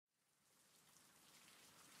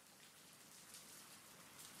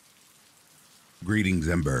Greetings,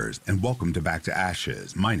 Embers, and welcome to Back to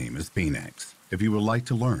Ashes. My name is Phoenix. If you would like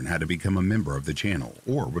to learn how to become a member of the channel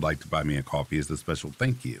or would like to buy me a coffee as a special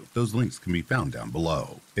thank you, those links can be found down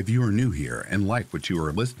below. If you are new here and like what you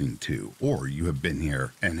are listening to, or you have been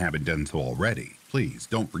here and haven't done so already, please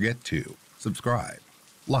don't forget to subscribe,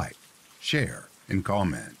 like, share, and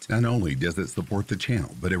comment. Not only does it support the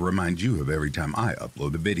channel, but it reminds you of every time I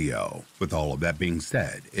upload a video. With all of that being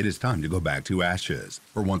said, it is time to go back to ashes.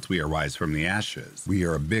 For once we arise from the ashes, we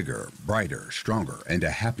are a bigger, brighter, stronger, and a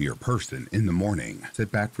happier person in the morning.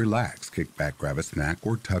 Sit back, relax, kick back, grab a snack,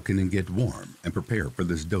 or tuck in and get warm, and prepare for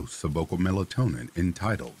this dose of vocal melatonin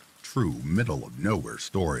entitled True Middle of Nowhere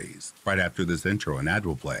Stories. Right after this intro, an ad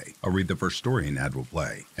will play. I'll read the first story an ad will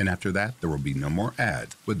play, and after that, there will be no more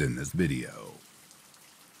ads within this video.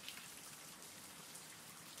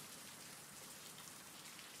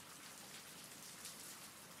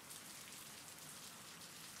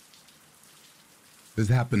 This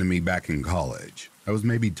happened to me back in college. I was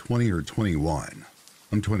maybe 20 or 21.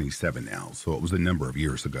 I'm 27 now, so it was a number of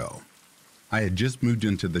years ago. I had just moved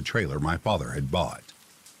into the trailer my father had bought.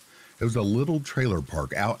 It was a little trailer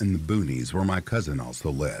park out in the boonies where my cousin also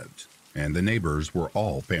lived, and the neighbors were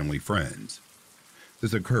all family friends.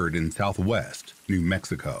 This occurred in Southwest New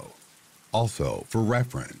Mexico. Also, for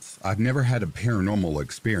reference, I've never had a paranormal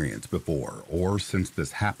experience before or since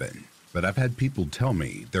this happened, but I've had people tell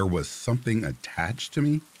me there was something attached to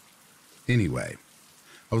me. Anyway,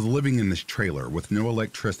 I was living in this trailer with no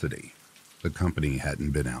electricity. The company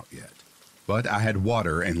hadn't been out yet. But I had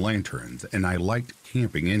water and lanterns, and I liked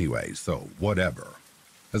camping anyway, so whatever.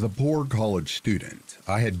 As a poor college student,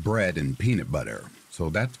 I had bread and peanut butter, so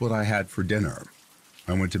that's what I had for dinner.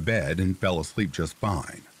 I went to bed and fell asleep just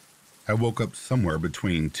fine. I woke up somewhere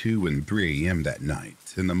between 2 and 3 a.m. that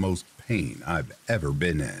night, in the most pain I've ever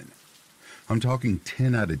been in. I'm talking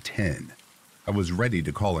 10 out of 10. I was ready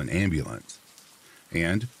to call an ambulance.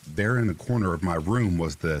 And there in the corner of my room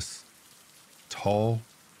was this tall,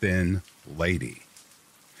 thin lady.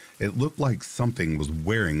 It looked like something was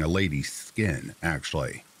wearing a lady's skin,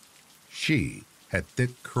 actually. She had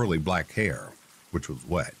thick, curly black hair, which was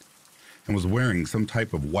wet, and was wearing some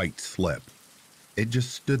type of white slip. It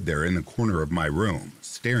just stood there in the corner of my room,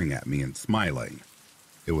 staring at me and smiling.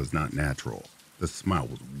 It was not natural. The smile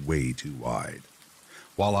was way too wide.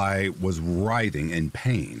 While I was writhing in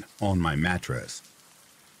pain on my mattress,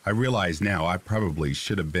 I realize now I probably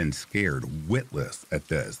should have been scared witless at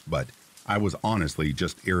this, but I was honestly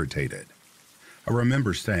just irritated. I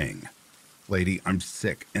remember saying, "Lady, I'm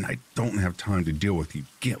sick and I don't have time to deal with you.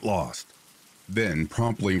 Get lost." Then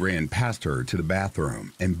promptly ran past her to the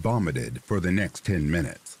bathroom and vomited for the next 10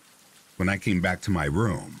 minutes. When I came back to my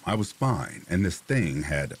room, I was fine and this thing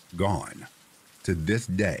had gone. To this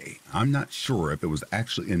day, I'm not sure if it was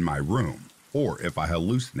actually in my room or if I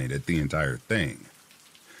hallucinated the entire thing.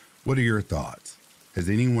 What are your thoughts? Has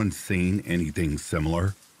anyone seen anything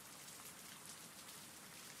similar?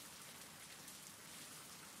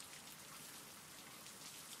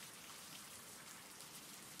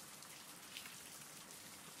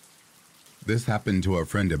 This happened to a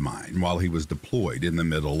friend of mine while he was deployed in the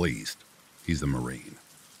Middle East. He's a Marine.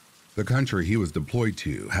 The country he was deployed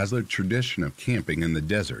to has a tradition of camping in the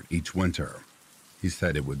desert each winter. He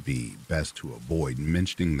said it would be best to avoid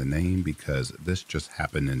mentioning the name because this just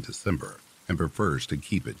happened in December and prefers to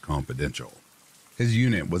keep it confidential. His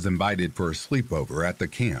unit was invited for a sleepover at the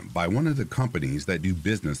camp by one of the companies that do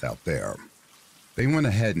business out there. They went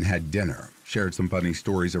ahead and had dinner, shared some funny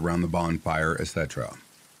stories around the bonfire, etc.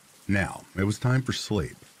 Now, it was time for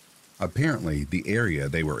sleep. Apparently, the area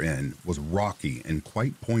they were in was rocky and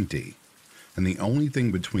quite pointy, and the only thing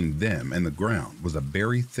between them and the ground was a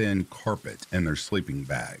very thin carpet and their sleeping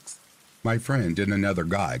bags. My friend and another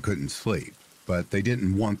guy couldn't sleep, but they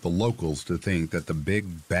didn't want the locals to think that the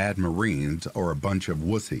big bad Marines are a bunch of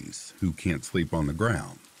wussies who can't sleep on the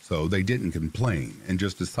ground, so they didn't complain and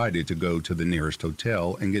just decided to go to the nearest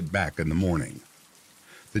hotel and get back in the morning.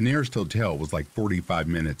 The nearest hotel was like 45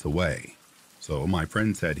 minutes away. So my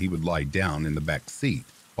friend said he would lie down in the back seat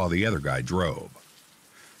while the other guy drove.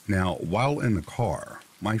 Now, while in the car,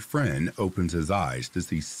 my friend opens his eyes to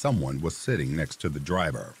see someone was sitting next to the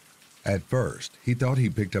driver. At first, he thought he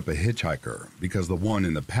picked up a hitchhiker because the one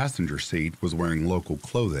in the passenger seat was wearing local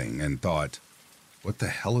clothing and thought, "What the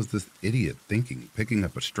hell is this idiot thinking picking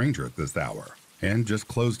up a stranger at this hour?" and just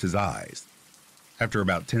closed his eyes. After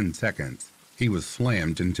about 10 seconds, he was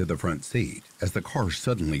slammed into the front seat as the car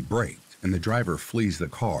suddenly braked and the driver flees the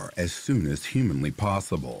car as soon as humanly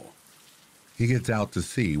possible. He gets out to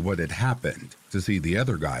see what had happened, to see the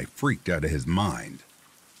other guy freaked out of his mind.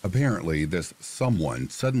 Apparently, this someone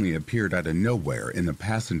suddenly appeared out of nowhere in the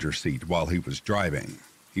passenger seat while he was driving.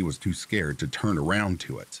 He was too scared to turn around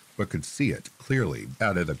to it, but could see it clearly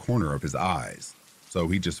out of the corner of his eyes. So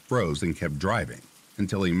he just froze and kept driving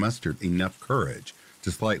until he mustered enough courage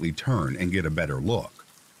to slightly turn and get a better look.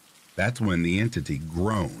 That's when the entity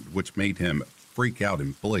groaned, which made him freak out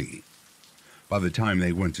and flee. By the time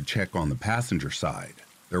they went to check on the passenger side,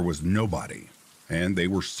 there was nobody, and they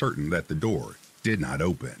were certain that the door did not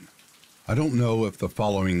open. I don't know if the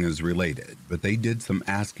following is related, but they did some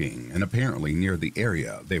asking, and apparently near the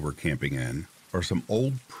area they were camping in are some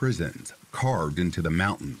old prisons carved into the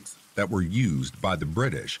mountains that were used by the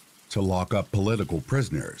British to lock up political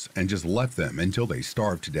prisoners and just left them until they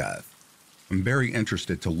starved to death. I'm very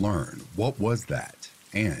interested to learn what was that,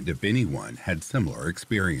 and if anyone had similar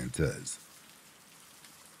experiences.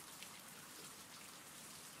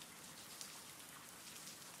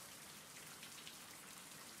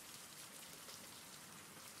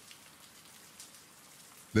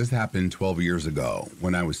 This happened 12 years ago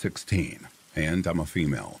when I was 16, and I'm a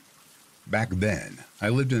female. Back then, I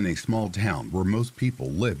lived in a small town where most people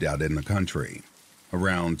lived out in the country.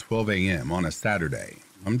 Around 12 a.m. on a Saturday,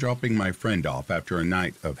 I'm dropping my friend off after a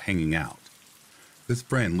night of hanging out. This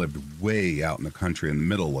friend lived way out in the country in the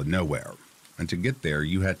middle of nowhere, and to get there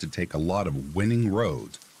you had to take a lot of winding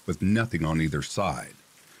roads with nothing on either side,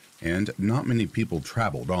 and not many people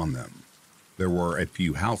traveled on them. There were a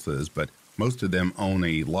few houses, but most of them own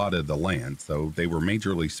a lot of the land, so they were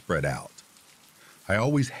majorly spread out. I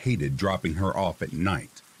always hated dropping her off at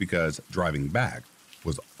night because driving back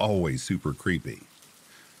was always super creepy.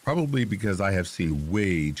 Probably because I have seen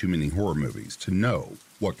way too many horror movies to know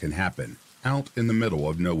what can happen out in the middle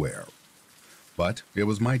of nowhere. But it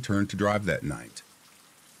was my turn to drive that night.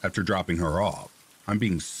 After dropping her off, I'm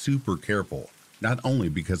being super careful, not only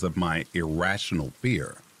because of my irrational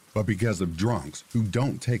fear, but because of drunks who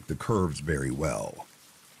don't take the curves very well.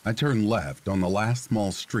 I turn left on the last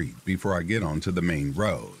small street before I get onto the main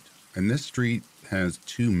road, and this street has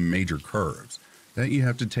two major curves that you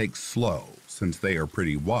have to take slow since they are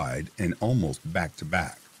pretty wide and almost back to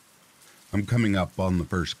back. I'm coming up on the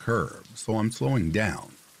first curve, so I'm slowing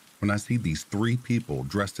down when I see these three people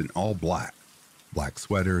dressed in all black, black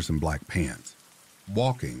sweaters and black pants,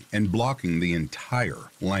 walking and blocking the entire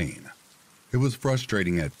lane. It was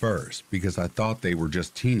frustrating at first because I thought they were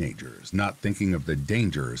just teenagers, not thinking of the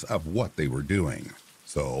dangers of what they were doing.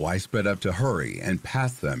 So I sped up to hurry and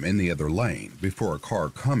pass them in the other lane before a car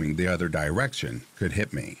coming the other direction could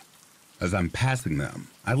hit me. As I'm passing them,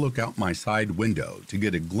 I look out my side window to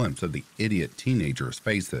get a glimpse of the idiot teenagers'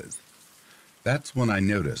 faces. That's when I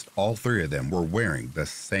noticed all three of them were wearing the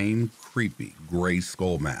same creepy gray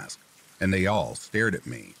skull mask, and they all stared at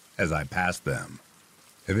me as I passed them.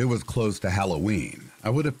 If it was close to Halloween,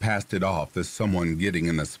 I would have passed it off as someone getting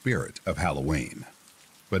in the spirit of Halloween.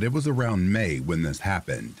 But it was around May when this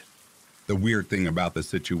happened. The weird thing about the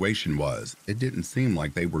situation was, it didn't seem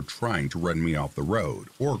like they were trying to run me off the road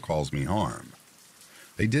or cause me harm.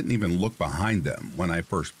 They didn't even look behind them when I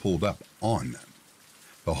first pulled up on them.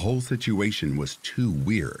 The whole situation was too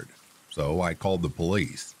weird, so I called the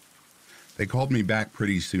police. They called me back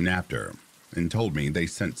pretty soon after, and told me they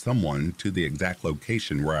sent someone to the exact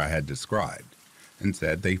location where I had described, and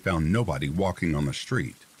said they found nobody walking on the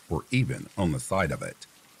street or even on the side of it.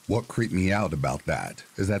 What creeped me out about that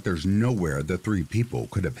is that there's nowhere the three people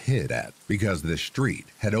could have hid at because the street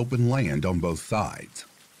had open land on both sides.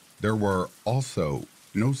 There were also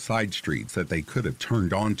no side streets that they could have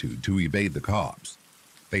turned onto to evade the cops.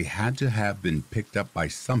 They had to have been picked up by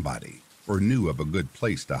somebody or knew of a good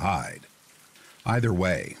place to hide. Either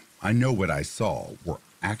way, I know what I saw were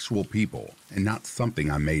actual people and not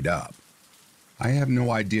something I made up. I have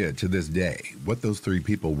no idea to this day what those three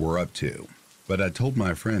people were up to, but I told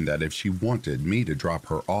my friend that if she wanted me to drop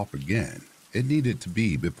her off again, it needed to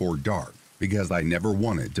be before dark because I never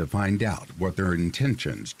wanted to find out what their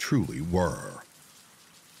intentions truly were.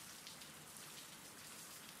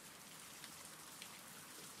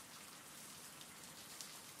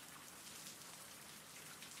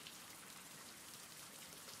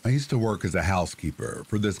 I used to work as a housekeeper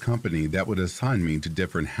for this company that would assign me to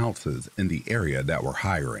different houses in the area that were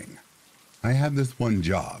hiring. I had this one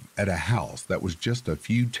job at a house that was just a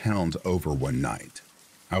few towns over one night.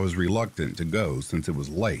 I was reluctant to go since it was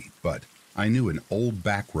late, but I knew an old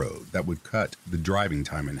back road that would cut the driving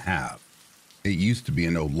time in half. It used to be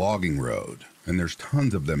an old logging road, and there's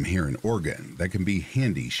tons of them here in Oregon that can be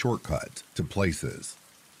handy shortcuts to places.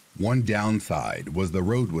 One downside was the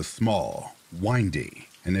road was small, windy,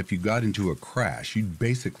 and if you got into a crash, you'd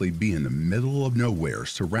basically be in the middle of nowhere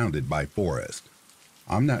surrounded by forest.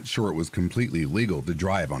 I'm not sure it was completely legal to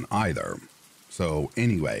drive on either. So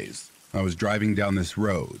anyways, I was driving down this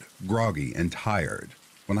road, groggy and tired,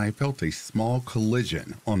 when I felt a small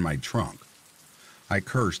collision on my trunk. I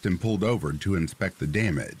cursed and pulled over to inspect the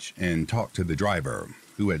damage and talked to the driver,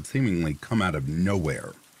 who had seemingly come out of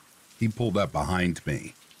nowhere. He pulled up behind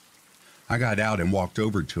me. I got out and walked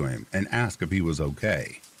over to him and asked if he was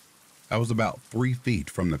okay. I was about 3 feet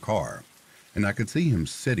from the car, and I could see him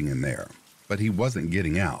sitting in there, but he wasn't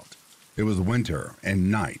getting out. It was winter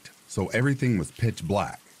and night, so everything was pitch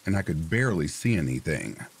black, and I could barely see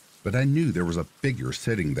anything, but I knew there was a figure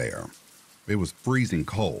sitting there. It was freezing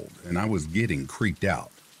cold, and I was getting creeped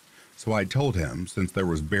out. So I told him, since there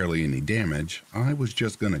was barely any damage, I was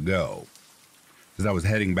just gonna go. As I was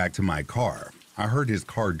heading back to my car, I heard his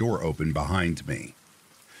car door open behind me.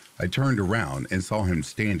 I turned around and saw him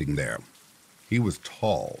standing there. He was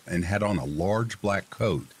tall and had on a large black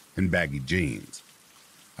coat and baggy jeans.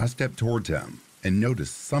 I stepped towards him and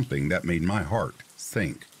noticed something that made my heart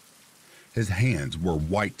sink. His hands were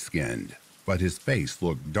white-skinned, but his face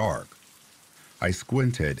looked dark. I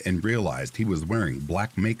squinted and realized he was wearing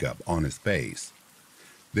black makeup on his face.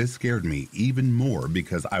 This scared me even more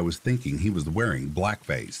because I was thinking he was wearing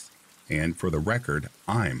blackface. And for the record,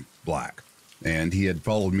 I'm black. And he had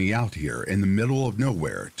followed me out here in the middle of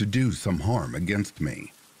nowhere to do some harm against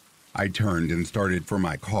me. I turned and started for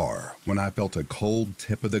my car when I felt a cold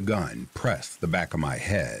tip of the gun press the back of my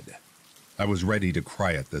head. I was ready to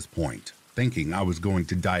cry at this point, thinking I was going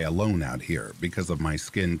to die alone out here because of my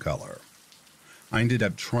skin color. I ended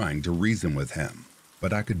up trying to reason with him,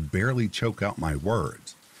 but I could barely choke out my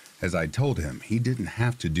words, as I told him he didn't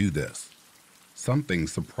have to do this. Something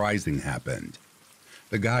surprising happened.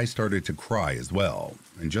 The guy started to cry as well,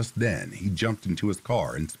 and just then he jumped into his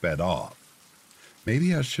car and sped off.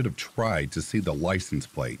 Maybe I should have tried to see the license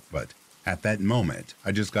plate, but at that moment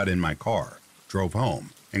I just got in my car, drove home,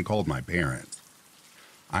 and called my parents.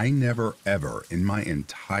 I never ever in my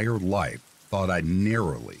entire life thought I'd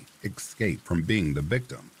narrowly escape from being the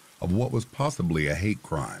victim of what was possibly a hate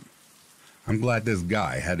crime. I'm glad this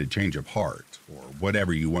guy had a change of heart, or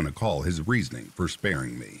whatever you want to call his reasoning for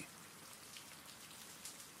sparing me.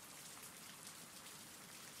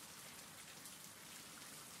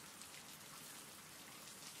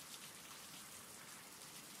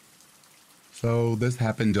 So this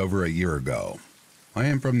happened over a year ago. I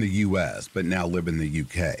am from the US, but now live in the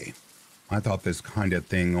UK. I thought this kind of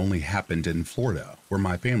thing only happened in Florida, where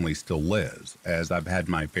my family still lives, as I've had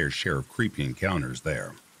my fair share of creepy encounters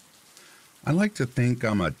there. I like to think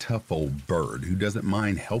I'm a tough old bird who doesn't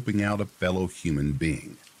mind helping out a fellow human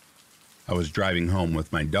being. I was driving home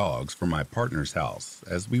with my dogs from my partner's house,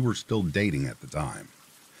 as we were still dating at the time,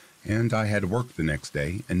 and I had work the next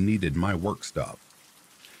day and needed my work stuff.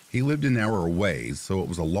 He lived an hour away, so it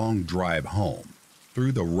was a long drive home,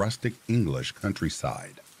 through the rustic English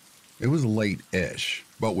countryside. It was late-ish,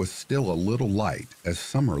 but was still a little light as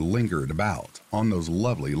summer lingered about on those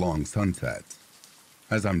lovely long sunsets.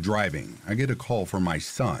 As I'm driving, I get a call from my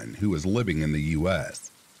son, who is living in the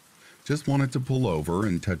US. Just wanted to pull over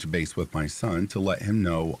and touch base with my son to let him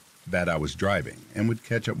know that I was driving and would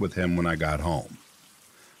catch up with him when I got home.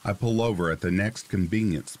 I pull over at the next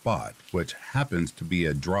convenient spot, which happens to be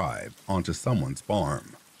a drive onto someone's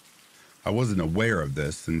farm. I wasn't aware of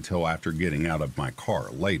this until after getting out of my car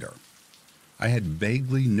later. I had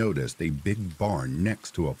vaguely noticed a big barn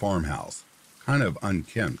next to a farmhouse, kind of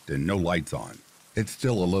unkempt and no lights on. It's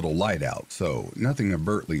still a little light out, so nothing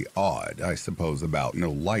overtly odd, I suppose, about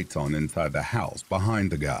no lights on inside the house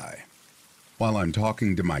behind the guy. While I'm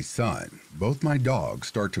talking to my son, both my dogs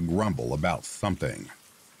start to grumble about something.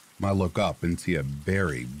 I look up and see a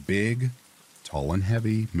very big, tall and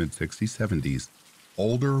heavy, mid-60s, 70s,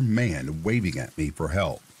 older man waving at me for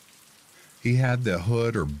help. He had the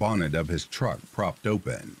hood or bonnet of his truck propped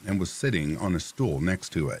open and was sitting on a stool next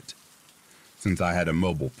to it. Since I had a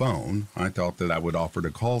mobile phone, I thought that I would offer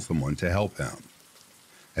to call someone to help him.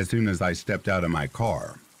 As soon as I stepped out of my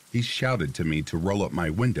car, he shouted to me to roll up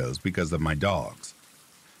my windows because of my dogs.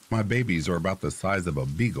 My babies are about the size of a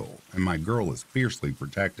beagle, and my girl is fiercely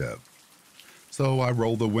protective. So I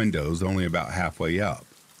roll the windows only about halfway up,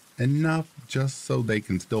 enough just so they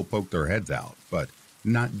can still poke their heads out, but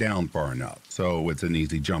not down far enough, so it's an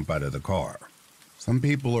easy jump out of the car. Some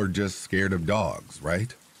people are just scared of dogs,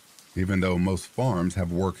 right? Even though most farms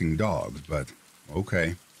have working dogs, but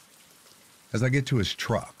okay. As I get to his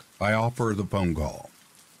truck, I offer the phone call.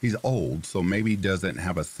 He's old, so maybe he doesn't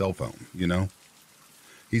have a cell phone, you know?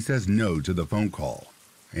 He says no to the phone call,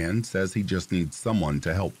 and says he just needs someone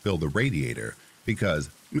to help fill the radiator because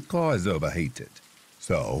the car is overheated.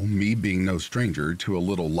 So, me being no stranger to a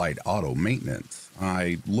little light auto maintenance,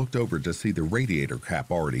 I looked over to see the radiator cap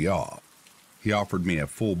already off. He offered me a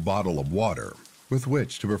full bottle of water with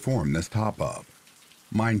which to perform this top-up.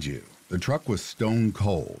 Mind you, the truck was stone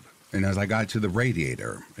cold, and as I got to the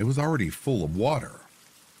radiator, it was already full of water.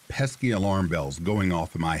 Pesky alarm bells going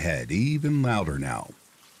off in my head, even louder now.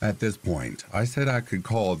 At this point, I said I could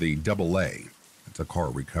call the AA, it's a car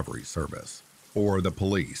recovery service, or the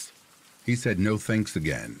police. He said no thanks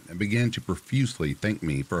again and began to profusely thank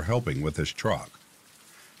me for helping with his truck.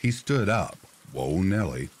 He stood up, whoa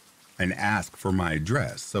Nelly, and asked for my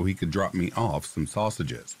address so he could drop me off some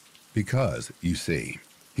sausages. Because, you see,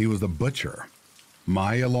 he was a butcher.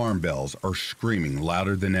 My alarm bells are screaming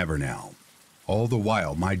louder than ever now. All the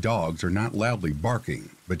while, my dogs are not loudly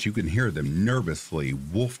barking, but you can hear them nervously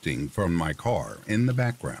wolfing from my car in the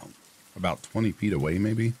background, about 20 feet away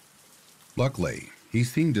maybe. Luckily, he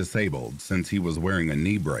seemed disabled since he was wearing a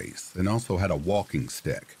knee brace and also had a walking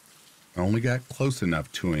stick. I only got close enough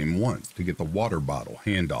to him once to get the water bottle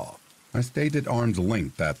handoff. I stayed at arm's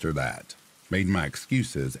length after that, made my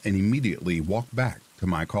excuses, and immediately walked back to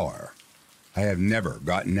my car. I have never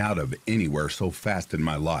gotten out of anywhere so fast in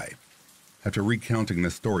my life. After recounting the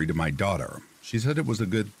story to my daughter, she said it was a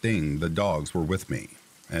good thing the dogs were with me,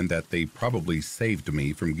 and that they probably saved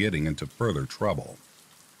me from getting into further trouble.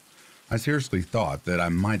 I seriously thought that I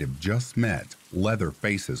might have just met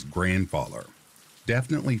Leatherface's grandfather.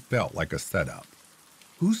 Definitely felt like a setup.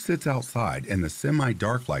 Who sits outside in the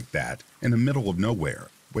semi-dark like that in the middle of nowhere,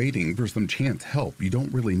 waiting for some chance help you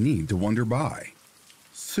don't really need to wander by?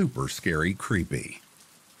 Super scary creepy.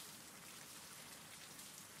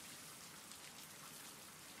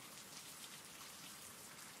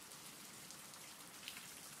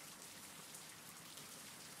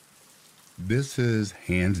 This is,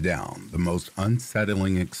 hands down, the most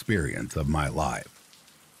unsettling experience of my life.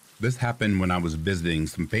 This happened when I was visiting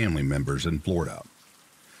some family members in Florida.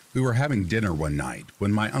 We were having dinner one night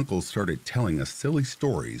when my uncle started telling us silly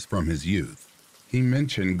stories from his youth. He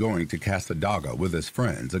mentioned going to Cassadaga with his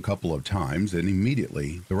friends a couple of times, and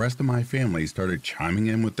immediately the rest of my family started chiming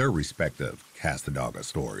in with their respective Cassadaga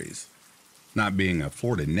stories. Not being a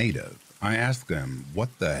Florida native, I asked them what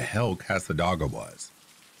the hell Cassadaga was.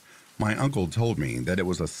 My uncle told me that it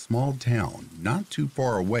was a small town not too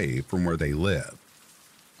far away from where they live.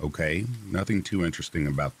 Okay, nothing too interesting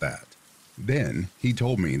about that. Then he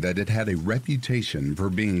told me that it had a reputation for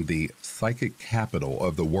being the psychic capital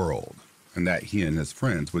of the world, and that he and his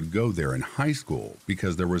friends would go there in high school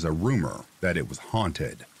because there was a rumor that it was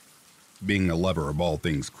haunted. Being a lover of all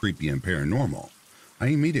things creepy and paranormal, I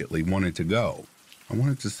immediately wanted to go. I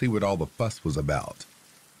wanted to see what all the fuss was about.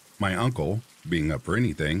 My uncle, being up for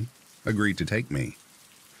anything, agreed to take me.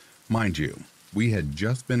 Mind you, we had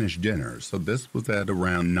just finished dinner, so this was at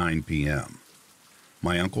around 9 p.m.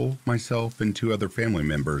 My uncle, myself, and 2 other family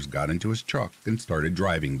members got into his truck and started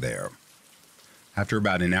driving there. After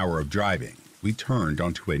about an hour of driving, we turned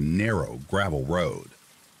onto a narrow gravel road.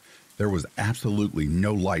 There was absolutely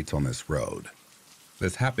no lights on this road.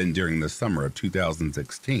 This happened during the summer of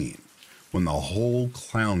 2016, when the whole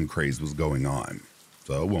clown craze was going on.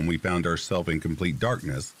 So when we found ourselves in complete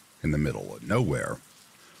darkness, in the middle of nowhere,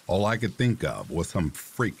 all I could think of was some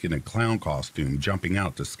freak in a clown costume jumping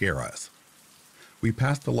out to scare us. We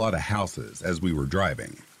passed a lot of houses as we were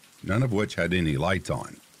driving, none of which had any lights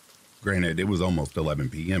on. Granted, it was almost 11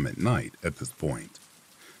 p.m. at night at this point,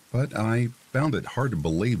 but I found it hard to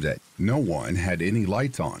believe that no one had any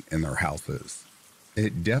lights on in their houses.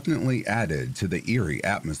 It definitely added to the eerie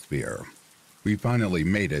atmosphere. We finally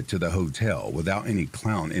made it to the hotel without any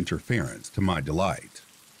clown interference, to my delight.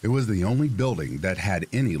 It was the only building that had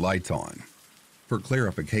any lights on. For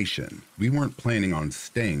clarification, we weren't planning on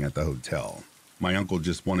staying at the hotel. My uncle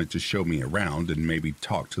just wanted to show me around and maybe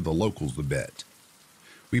talk to the locals a bit.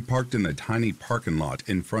 We parked in the tiny parking lot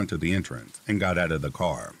in front of the entrance and got out of the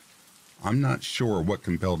car. I'm not sure what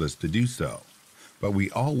compelled us to do so, but we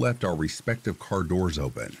all left our respective car doors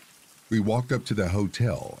open. We walked up to the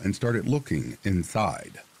hotel and started looking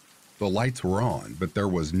inside. The lights were on, but there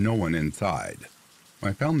was no one inside.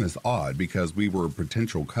 I found this odd because we were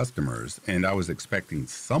potential customers and I was expecting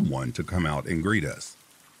someone to come out and greet us.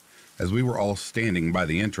 As we were all standing by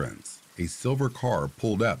the entrance, a silver car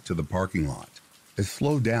pulled up to the parking lot. It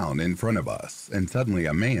slowed down in front of us, and suddenly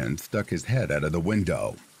a man stuck his head out of the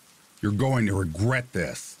window. "You're going to regret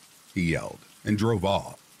this," he yelled, and drove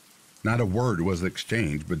off. Not a word was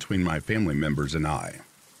exchanged between my family members and I.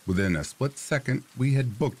 Within a split second, we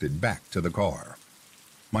had booked it back to the car.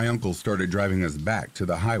 My uncle started driving us back to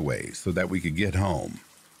the highway so that we could get home.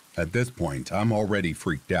 At this point, I'm already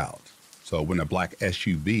freaked out, So when a black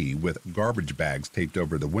SUV with garbage bags taped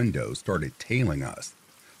over the window started tailing us,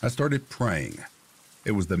 I started praying.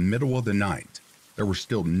 It was the middle of the night. There were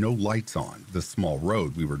still no lights on the small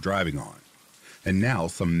road we were driving on. And now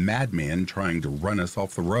some madman trying to run us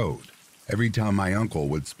off the road. Every time my uncle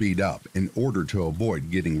would speed up in order to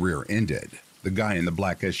avoid getting rear-ended, the guy in the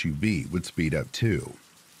black SUV would speed up too.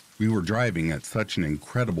 We were driving at such an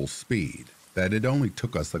incredible speed that it only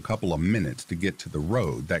took us a couple of minutes to get to the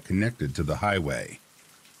road that connected to the highway.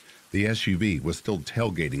 The SUV was still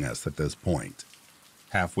tailgating us at this point.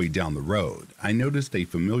 Halfway down the road, I noticed a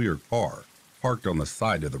familiar car parked on the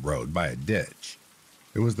side of the road by a ditch.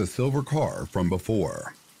 It was the silver car from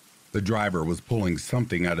before. The driver was pulling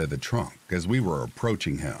something out of the trunk as we were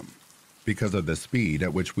approaching him. Because of the speed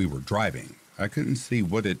at which we were driving, I couldn't see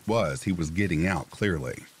what it was he was getting out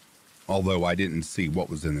clearly. Although I didn't see what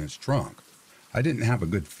was in his trunk, I didn't have a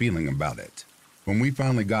good feeling about it. When we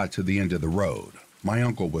finally got to the end of the road, my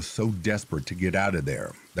uncle was so desperate to get out of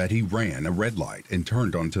there that he ran a red light and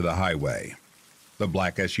turned onto the highway. The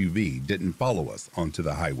black SUV didn't follow us onto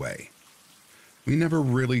the highway. We never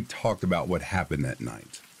really talked about what happened that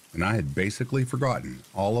night, and I had basically forgotten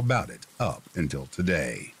all about it up until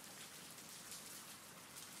today.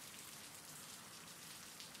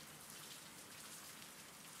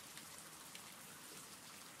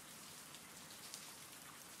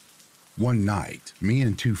 One night, me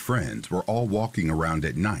and two friends were all walking around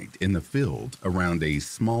at night in the field around a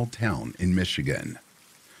small town in Michigan.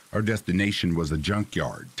 Our destination was a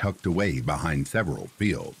junkyard tucked away behind several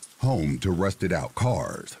fields, home to rusted-out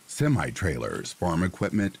cars, semi-trailers, farm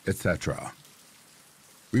equipment, etc.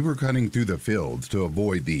 We were cutting through the fields to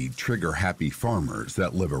avoid the trigger-happy farmers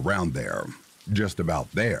that live around there, just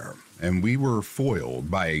about there, and we were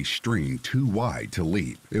foiled by a stream too wide to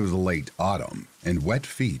leap. It was late autumn, and wet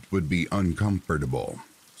feet would be uncomfortable,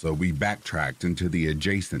 so we backtracked into the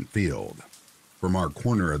adjacent field. From our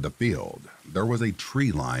corner of the field, there was a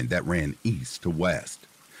tree line that ran east to west,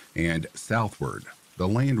 and southward, the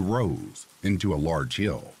land rose into a large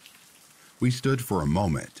hill. We stood for a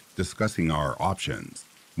moment, discussing our options,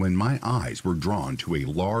 when my eyes were drawn to a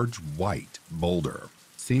large white boulder,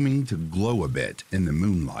 seeming to glow a bit in the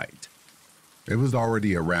moonlight. It was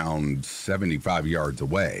already around 75 yards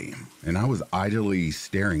away, and I was idly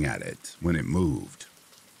staring at it when it moved.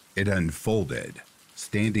 It unfolded,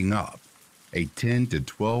 standing up, a 10 to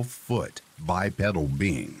 12 foot bipedal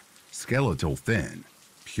being, skeletal thin,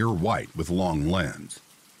 pure white with long limbs.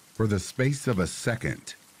 For the space of a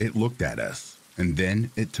second, it looked at us, and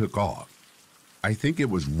then it took off. I think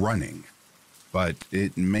it was running, but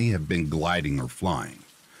it may have been gliding or flying.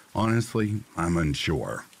 Honestly, I'm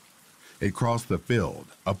unsure. It crossed the field,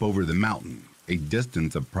 up over the mountain, a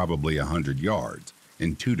distance of probably 100 yards,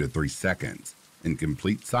 in 2 to 3 seconds, in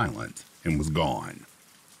complete silence, and was gone.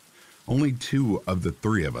 Only 2 of the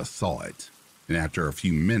 3 of us saw it, and after a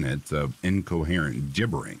few minutes of incoherent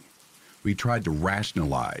gibbering, we tried to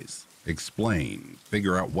rationalize, explain,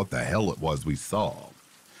 figure out what the hell it was we saw,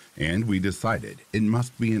 and we decided it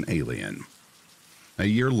must be an alien. A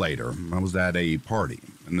year later, I was at a party,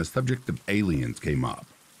 and the subject of aliens came up.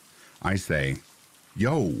 I say,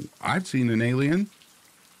 "Yo, I've seen an alien,"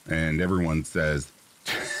 and everyone says,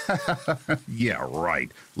 "Yeah,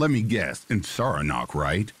 right. Let me guess, in Saranac,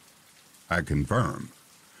 right?" I confirm.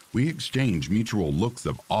 We exchange mutual looks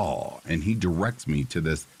of awe, and he directs me to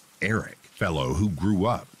this Eric fellow who grew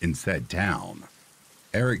up in said town.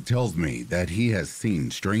 Eric tells me that he has seen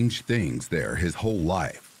strange things there his whole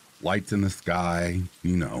life. Lights in the sky,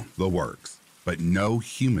 the works, but no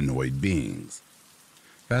humanoid beings.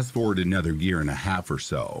 Fast forward another year and a half or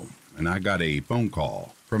so, and I got a phone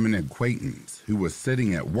call from an acquaintance who was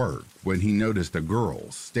sitting at work when he noticed a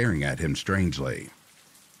girl staring at him strangely.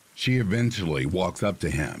 She eventually walks up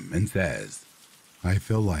to him and says, "I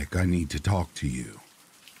feel like I need to talk to you."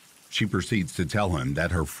 She proceeds to tell him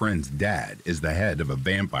that her friend's dad is the head of a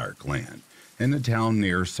vampire clan in a town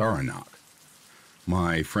near Saranac.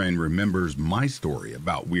 My friend remembers my story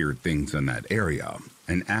about weird things in that area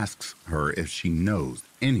and asks her if she knows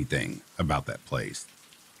anything about that place.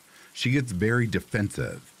 She gets very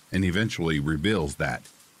defensive and eventually reveals that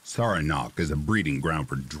Saranac is a breeding ground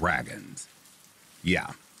for dragons.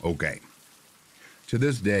 Yeah, okay. To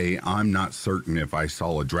this day, I'm not certain if I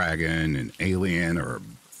saw a dragon, an alien, or a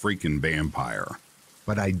freaking vampire,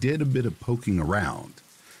 but I did a bit of poking around,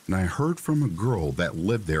 and I heard from a girl that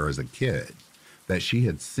lived there as a kid that she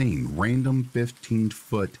had seen random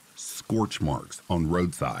 15-foot scorch marks on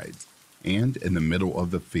roadsides and in the middle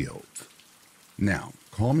of the fields. Now,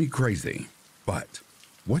 call me crazy, but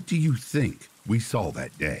what do you think we saw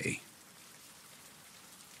that day?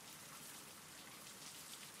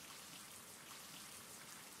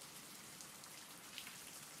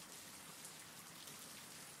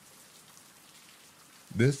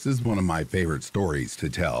 This is one of my favorite stories to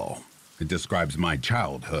tell. It describes my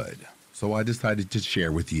childhood, so I decided to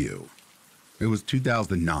share with you. It was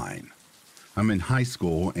 2009. I'm in high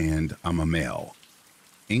school and I'm a male.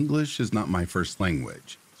 English is not my first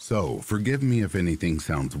language, so forgive me if anything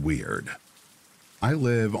sounds weird. I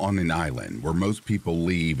live on an island where most people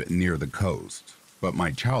live near the coast, but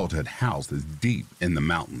my childhood house is deep in the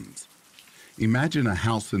mountains. Imagine a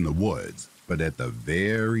house in the woods, but at the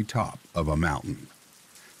very top of a mountain.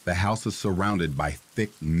 The house is surrounded by thick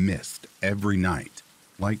mist every night,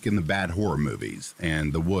 like in the bad horror movies,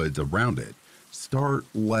 and the woods around it start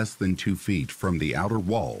less than 2 feet from the outer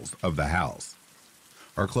walls of the house.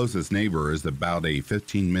 Our closest neighbor is about a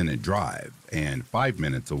 15-minute drive, and 5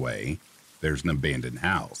 minutes away, there's an abandoned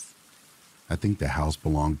house. I think the house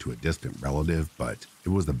belonged to a distant relative, but it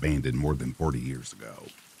was abandoned more than 40 years ago.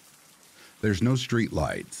 There's no street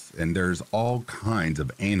lights, and there's all kinds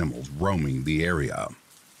of animals roaming the area.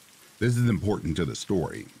 This is important to the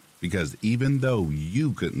story, because even though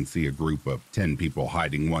you couldn't see a group of 10 people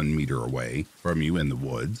hiding 1 meter away from you in the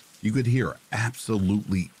woods, you could hear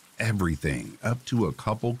absolutely everything up to a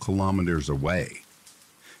couple kilometers away.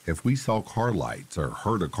 If we saw car lights or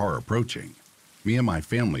heard a car approaching, me and my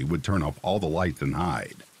family would turn off all the lights and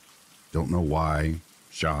hide. Don't know why,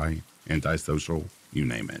 shy, antisocial, you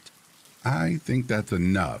name it. I think that's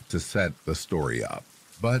enough to set the story up,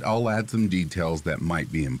 but I'll add some details that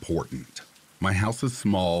might be important. My house is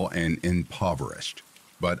small and impoverished,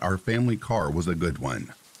 but our family car was a good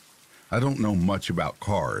one. I don't know much about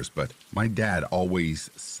cars, but my dad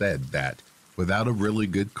always said that without a really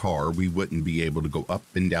good car, we wouldn't be able to go up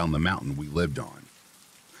and down the mountain we lived on.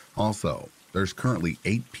 Also, there's currently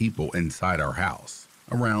 8 people inside our house,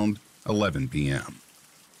 around 11 p.m.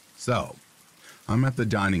 So, I'm at the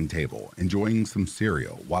dining table enjoying some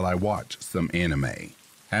cereal while I watch some anime,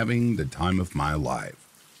 having the time of my life.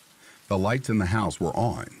 The lights in the house were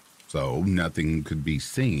on, so nothing could be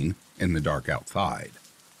seen in the dark outside.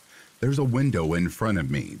 There's a window in front of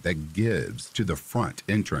me that gives to the front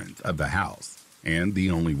entrance of the house and the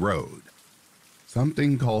only road.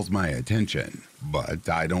 Something calls my attention, but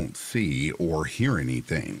I don't see or hear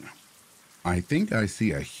anything. I think I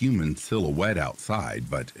see a human silhouette outside,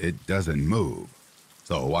 but it doesn't move,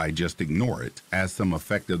 so I just ignore it as some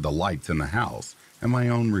effect of the lights in the house and my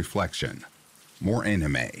own reflection. More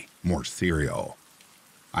anime, more cereal.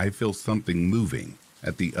 I feel something moving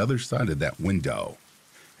at the other side of that window,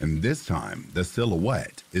 and this time the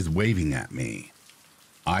silhouette is waving at me.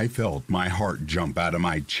 I felt my heart jump out of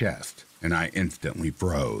my chest, and I instantly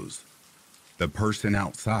froze. The person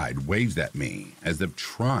outside waves at me as if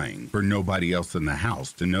trying for nobody else in the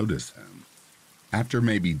house to notice him. After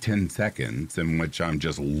maybe 10 seconds in which I'm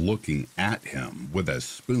just looking at him with a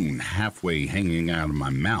spoon halfway hanging out of my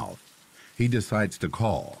mouth, he decides to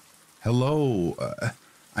call, "Hello,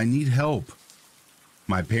 I need help."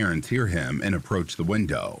 My parents hear him and approach the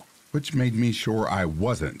window, which made me sure I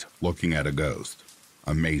wasn't looking at a ghost.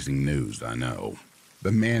 Amazing news, I know.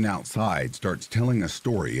 The man outside starts telling a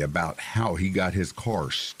story about how he got his car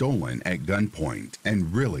stolen at gunpoint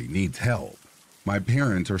and really needs help. My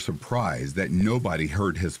parents are surprised that nobody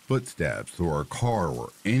heard his footsteps or a car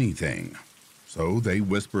or anything, so they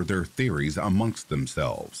whisper their theories amongst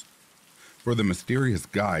themselves. For the mysterious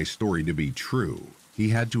guy's story to be true, he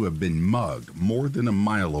had to have been mugged more than a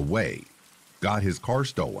mile away, got his car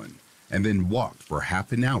stolen, and then walked for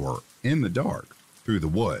half an hour in the dark through the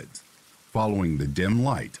woods, following the dim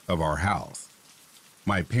light of our house.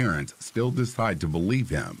 My parents still decide to believe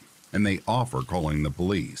him, and they offer calling the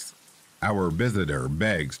police. Our visitor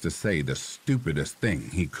begs to say the stupidest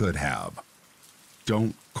thing he could have.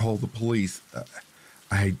 "Don't call the police.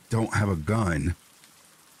 I don't have a gun."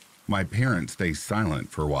 My parents stay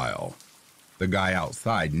silent for a while. The guy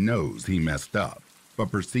outside knows he messed up,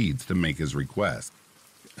 but proceeds to make his request.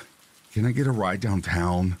 "Can I get a ride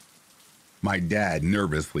downtown?" My dad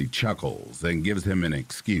nervously chuckles and gives him an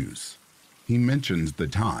excuse. He mentions the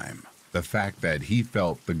time, the fact that he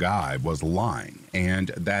felt the guy was lying, and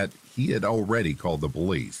that he had already called the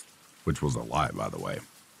police, which was a lie, by the way.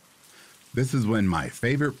 This is when my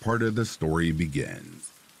favorite part of the story begins.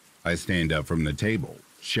 I stand up from the table,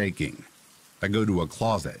 shaking. I go to a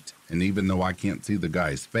closet, and even though I can't see the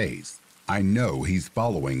guy's face, I know he's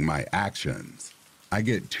following my actions. I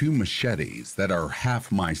get 2 machetes that are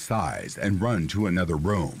half my size and run to another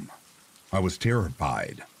room. I was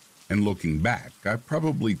terrified, and looking back, I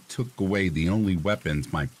probably took away the only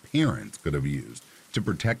weapons my parents could have used to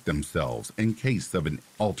protect themselves in case of an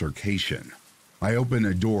altercation. I open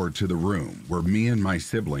a door to the room where me and my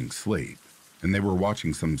siblings sleep, and they were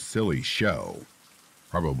watching some silly show.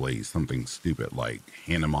 probably something stupid like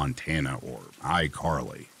Hannah Montana or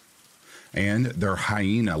iCarly, and their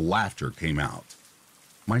hyena laughter came out.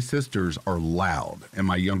 My sisters are loud, and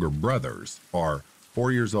my younger brothers are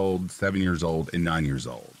 4 years old, 7 years old, and 9 years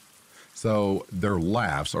old. So their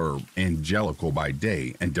laughs are angelical by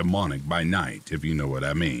day and demonic by night, if you know what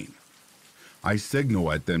I mean. I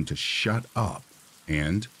signal at them to shut up,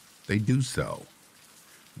 and they do so,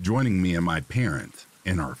 joining me and my parents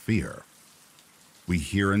in our fear. We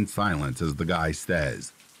hear in silence as the guy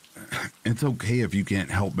says, "It's okay if you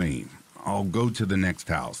can't help me. I'll go to the next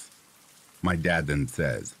house." My dad then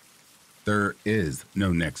says, "There is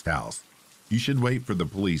no next house. You should wait for the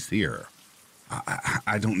police here."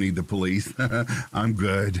 I don't need the police. I'm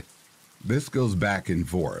good. This goes back and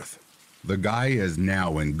forth. The guy is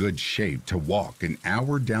now in good shape to walk an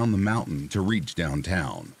hour down the mountain to reach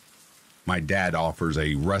downtown. My dad offers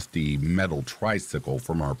a rusty metal tricycle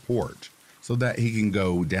from our porch so that he can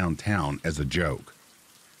go downtown as a joke.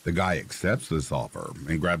 The guy accepts this offer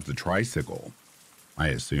and grabs the tricycle. I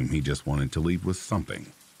assume he just wanted to leave with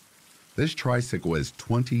something. This tricycle is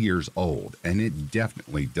 20 years old and it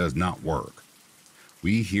definitely does not work.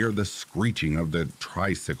 We hear the screeching of the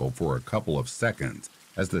tricycle for a couple of seconds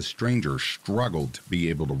as the stranger struggled to be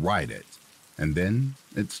able to ride it, and then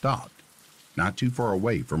it stopped, not too far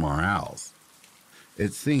away from our house.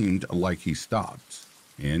 It seemed like he stopped,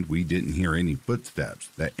 and we didn't hear any footsteps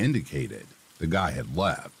that indicated the guy had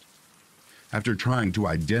left. After trying to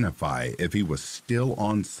identify if he was still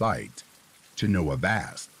on site, to no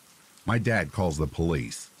avail, my dad calls the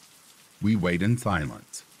police. We wait in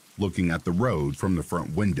silence, looking at the road from the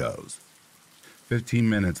front windows. 15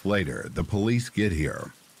 minutes later, the police get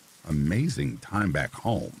here. Amazing time back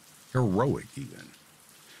home, heroic even.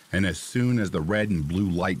 And as soon as the red and blue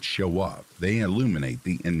lights show up, they illuminate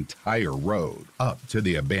the entire road up to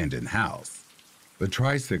the abandoned house. The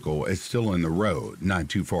tricycle is still in the road, not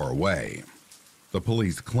too far away. The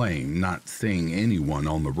police claim not seeing anyone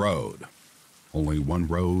on the road. Only one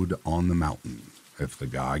road on the mountain. If the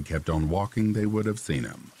guy kept on walking, they would have seen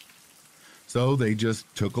him. So they just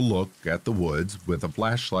took a look at the woods with a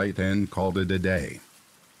flashlight and called it a day.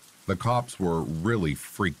 The cops were really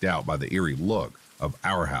freaked out by the eerie look of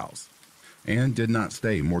our house and did not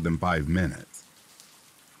stay more than 5 minutes.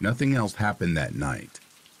 Nothing else happened that night.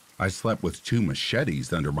 I slept with 2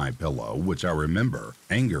 machetes under my pillow, which I remember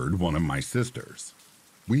angered one of my sisters.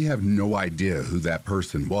 We have no idea who that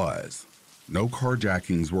person was. No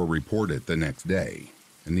carjackings were reported the next day.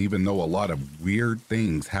 And even though a lot of weird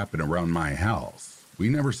things happen around my house, we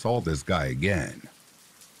never saw this guy again.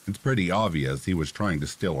 It's pretty obvious he was trying to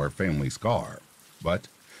steal our family's car, but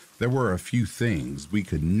there were a few things we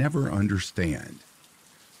could never understand.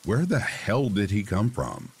 Where the hell did he come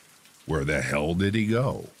from? Where the hell did he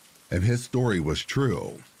go? If his story was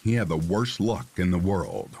true, he had the worst luck in the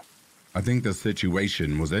world. I think the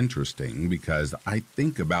situation was interesting because I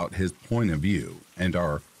think about his point of view, and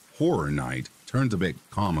our horror night turns a bit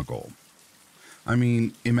comical. I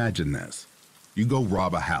mean, imagine this. You go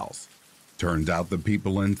rob a house. Turns out the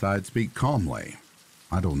people inside speak calmly.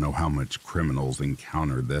 I don't know how much criminals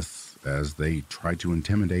encounter this as they try to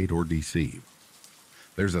intimidate or deceive.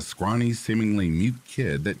 There's a scrawny, seemingly mute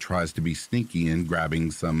kid that tries to be sneaky in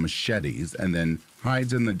grabbing some machetes and then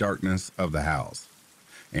hides in the darkness of the house.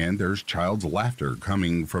 And there's child's laughter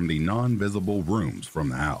coming from the non-visible rooms from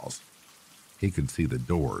the house. He could see the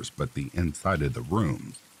doors, but the inside of the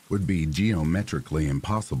rooms would be geometrically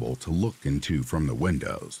impossible to look into from the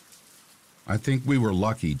windows. I think we were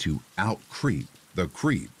lucky to out-creep the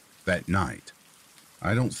creep that night.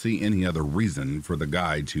 I don't see any other reason for the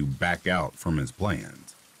guy to back out from his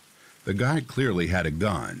plans. The guy clearly had a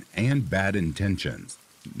gun and bad intentions,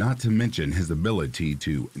 not to mention his ability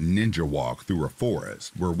to ninja walk through a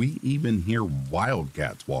forest where we even hear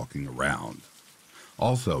wildcats walking around.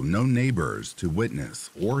 Also, no neighbors to witness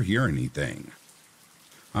or hear anything.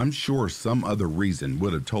 I'm sure some other reason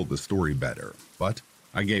would have told the story better, but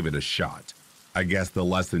I gave it a shot. I guess the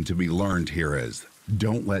lesson to be learned here is,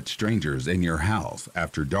 don't let strangers in your house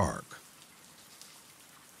after dark.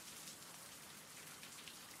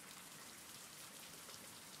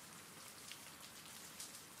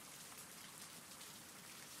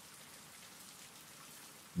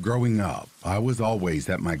 Growing up, I was always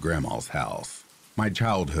at my grandma's house. My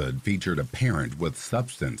childhood featured a parent with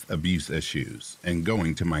substance abuse issues, and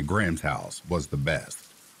going to my grand's house was the best.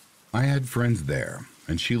 I had friends there,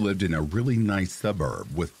 and she lived in a really nice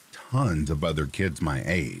suburb with tons of other kids my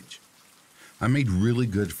age. I made really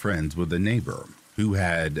good friends with a neighbor who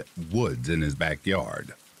had woods in his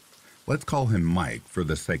backyard. Let's call him Mike for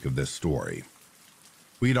the sake of this story.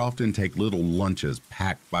 We'd often take little lunches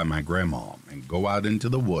packed by my grandma and go out into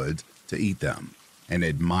the woods to eat them and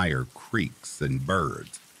admire creeks and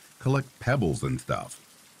birds, collect pebbles and stuff.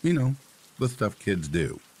 You know, the stuff kids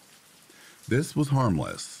do. This was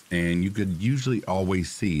harmless, and you could usually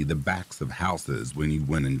always see the backs of houses when you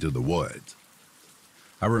went into the woods.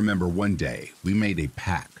 I remember one day we made a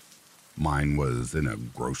pack. Mine was in a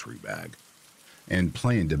grocery bag, and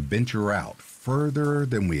planned to venture out further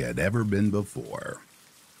than we had ever been before.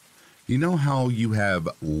 You know how you have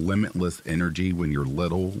limitless energy when you're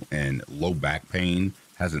little and low back pain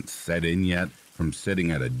hasn't set in yet from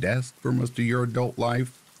sitting at a desk for most of your adult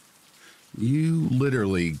life? You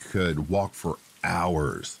literally could walk for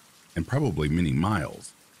hours and probably many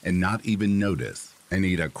miles and not even notice, and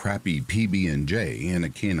eat a crappy PB&J and a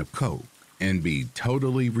can of Coke and be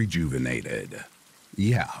totally rejuvenated.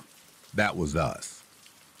 Yeah, that was us.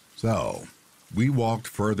 So, we walked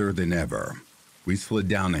further than ever. We slid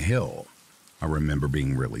down a hill. I remember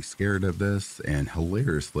being really scared of this, and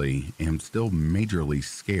hilariously am still majorly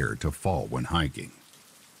scared to fall when hiking.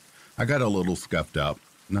 I got a little scuffed up,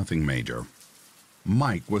 nothing major.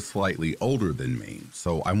 Mike was slightly older than me,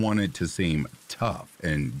 so I wanted to seem tough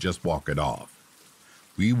and just walk it off.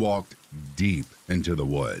 We walked deep into the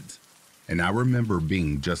woods, and I remember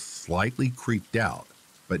being just slightly creeped out,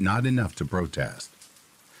 but not enough to protest.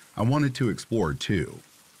 I wanted to explore too.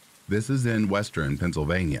 This is in western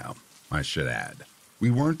Pennsylvania, I should add. We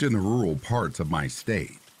weren't in the rural parts of my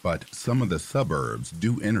state, but some of the suburbs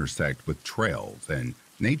do intersect with trails and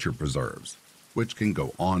nature preserves, which can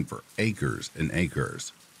go on for acres and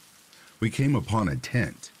acres. We came upon a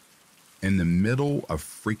tent in the middle of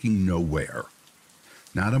freaking nowhere.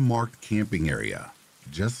 Not a marked camping area,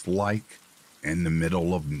 just like in the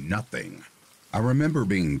middle of nothing. I remember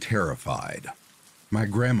being terrified. My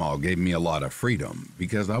grandma gave me a lot of freedom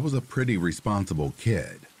because I was a pretty responsible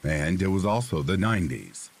kid, and it was also the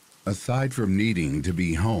 90s. Aside from needing to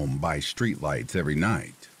be home by streetlights every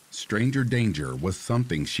night, stranger danger was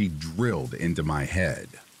something she drilled into my head.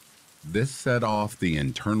 This set off the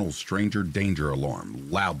internal stranger danger alarm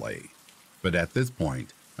loudly, but at this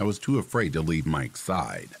point, I was too afraid to leave Mike's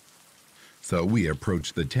side. So we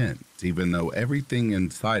approached the tent, even though everything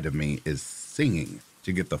inside of me is singing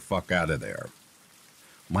to get the fuck out of there.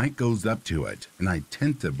 Mike goes up to it, and I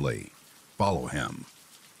tentatively follow him.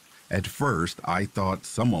 At first, I thought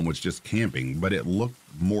someone was just camping, but it looked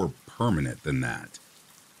more permanent than that.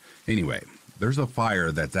 Anyway, there's a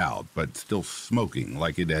fire that's out, but still smoking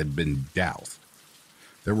like it had been doused.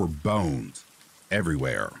 There were bones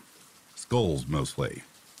everywhere, skulls mostly,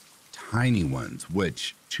 tiny ones,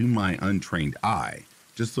 which, to my untrained eye,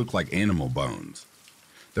 just looked like animal bones.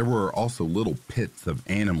 There were also little pits of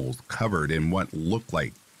animals covered in what looked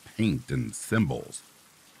like paint and symbols.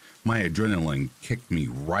 My adrenaline kicked me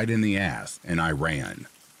right in the ass, and I ran.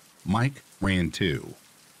 Mike ran too.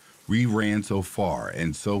 We ran so far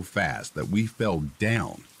and so fast that we fell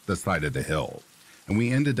down the side of the hill, and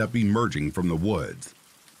we ended up emerging from the woods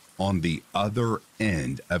on the other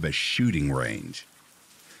end of a shooting range.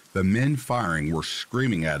 The men firing were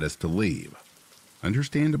screaming at us to leave.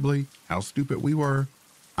 Understandably, how stupid we were.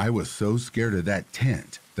 I was so scared of that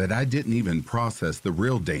tent that I didn't even process the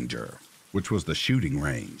real danger, which was the shooting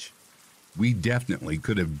range. We definitely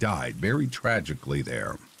could have died very tragically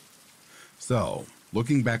there. So,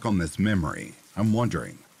 looking back on this memory, I'm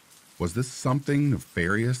wondering, was this something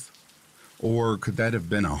nefarious? Or could that have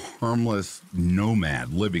been a harmless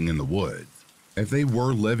nomad living in the woods? If they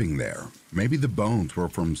were living there, maybe the bones were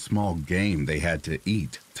from small game they had to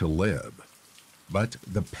eat to live. But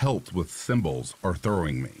the pelts with symbols are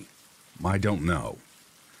throwing me. I don't know.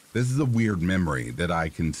 This is a weird memory that I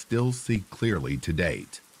can still see clearly to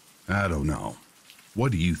date. I don't know.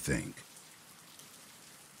 What do you think?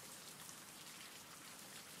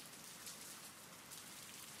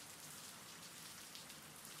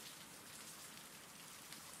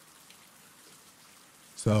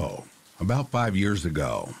 So, about 5 years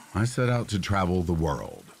ago, I set out to travel the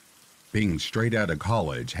world. Being straight out of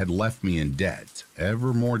college had left me in debt,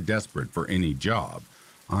 ever more desperate for any job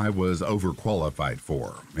I was overqualified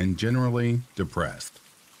for, and generally depressed.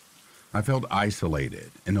 I felt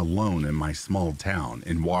isolated and alone in my small town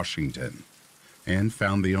in Washington, and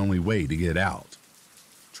found the only way to get out: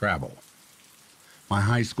 travel. My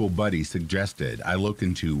high school buddy suggested I look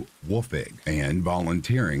into woofing and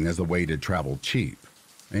volunteering as a way to travel cheap,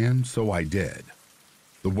 and so I did.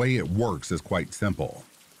 The way it works is quite simple.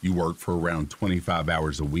 You work for around 25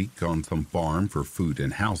 hours a week on some farm for food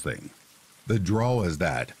and housing. The draw is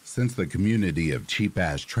that, since the community of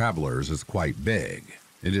cheap-ass travelers is quite big,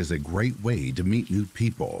 it is a great way to meet new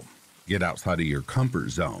people, Get outside of your comfort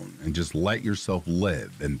zone and just let yourself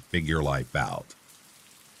live and figure life out.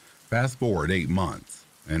 Fast forward 8 months,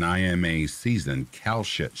 and I am a seasoned cow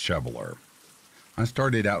shit shoveler. I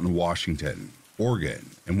started out in Washington,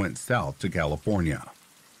 Oregon, and went south to California.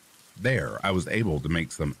 There, I was able to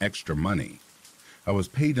make some extra money. I was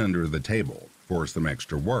paid under the table for some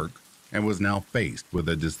extra work and was now faced with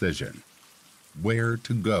a decision: where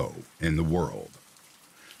to go in the world.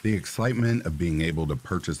 The excitement of being able to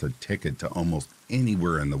purchase a ticket to almost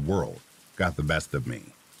anywhere in the world got the best of me.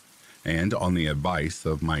 And on the advice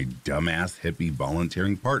of my dumbass hippie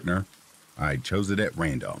volunteering partner, I chose it at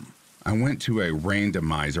random. I went to a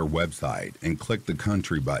randomizer website and clicked the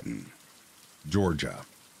country button. Georgia.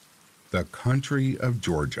 The country of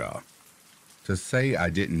Georgia. To say I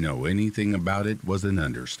didn't know anything about it was an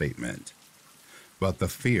understatement. But the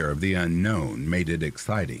fear of the unknown made it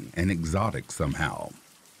exciting and exotic somehow,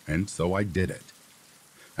 and so I did it.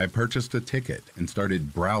 I purchased a ticket and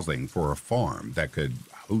started browsing for a farm that could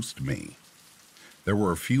host me. There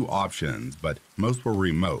were a few options, but most were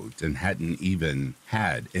remote and hadn't even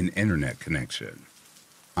had an internet connection.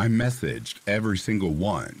 I messaged every single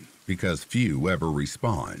one because few ever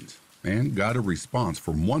respond, and got a response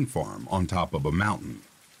from one farm on top of a mountain.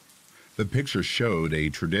 The picture showed a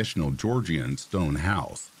traditional Georgian stone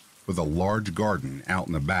house with a large garden out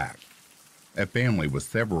in the back, a family with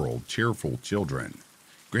several cheerful children,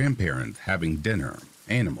 grandparents having dinner,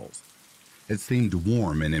 animals. It seemed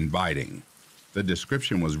warm and inviting. The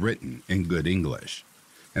description was written in good English,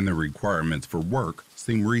 and the requirements for work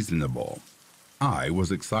seemed reasonable. I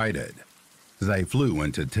was excited. As I flew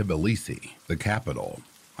into Tbilisi, the capital,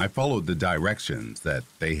 I followed the directions that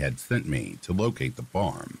they had sent me to locate the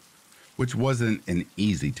farm, which wasn't an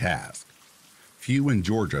easy task. Few in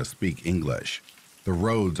Georgia speak English. The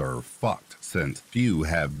roads are fucked since few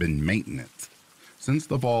have been maintenance. Since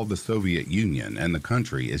the fall of the Soviet Union, and the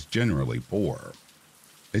country is generally poor.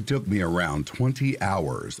 It took me around 20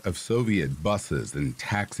 hours of Soviet buses and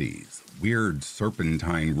taxis, weird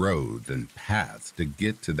serpentine roads and paths to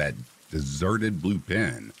get to that deserted blue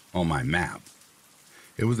pin on my map.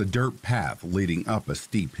 It was a dirt path leading up a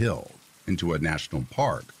steep hill into a national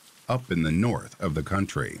park up in the north of the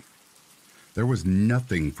country. There was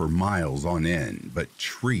nothing for miles on end but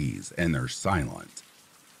trees, and they're silent.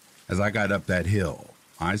 As I got up that hill,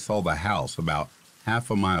 I saw the house about half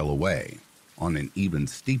a mile away on an even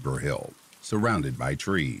steeper hill surrounded by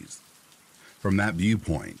trees. From that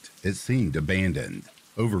viewpoint, it seemed abandoned,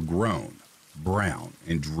 overgrown, brown,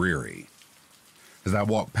 and dreary. As I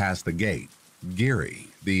walked past the gate, Gary,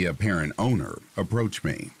 the apparent owner, approached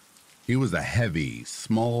me. He was a heavy,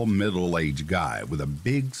 small, middle-aged guy with a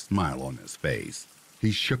big smile on his face.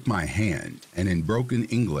 He shook my hand and in broken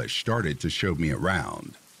English started to show me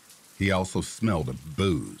around. He also smelled of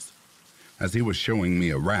booze. As he was showing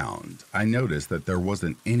me around, I noticed that there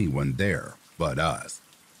wasn't anyone there but us.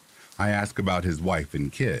 I asked about his wife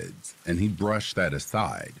and kids, and he brushed that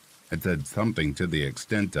aside and said something to the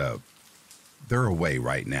extent of, "They're away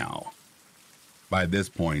right now." By this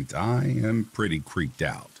point, I am pretty creeped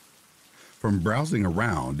out. From browsing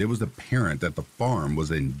around, it was apparent that the farm was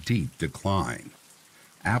in deep decline.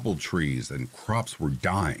 Apple trees and crops were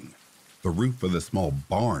dying. The roof of the small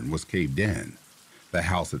barn was caved in. The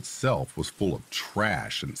house itself was full of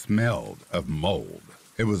trash and smelled of mold.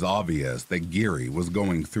 It was obvious that Gary was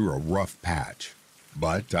going through a rough patch.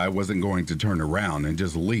 But I wasn't going to turn around and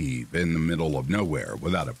just leave in the middle of nowhere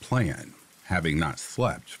without a plan, having not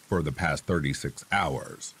slept for the past 36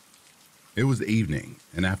 hours. It was evening,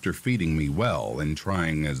 and after feeding me well and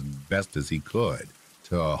trying as best as he could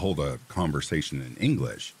to hold a conversation in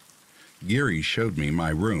English, Gary showed me my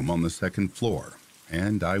room on the second floor,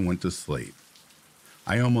 and I went to sleep.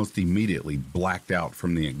 I almost immediately blacked out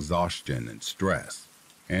from the exhaustion and stress,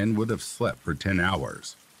 and would have slept for 10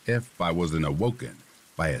 hours if I wasn't awoken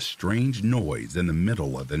by a strange noise in the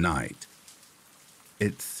middle of the night.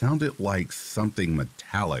 It sounded like something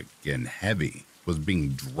metallic and heavy was being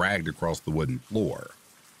dragged across the wooden floor.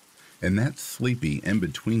 In that sleepy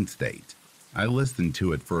in-between state, I listened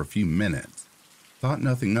to it for a few minutes, thought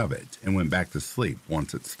nothing of it, and went back to sleep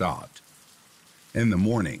once it stopped. In the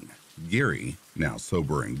morning, Gary, now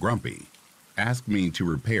sober and grumpy, asked me to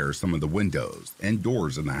repair some of the windows and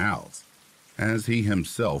doors in the house, as he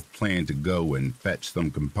himself planned to go and fetch some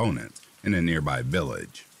components in a nearby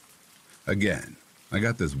village. Again, I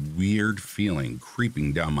got this weird feeling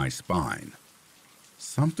creeping down my spine.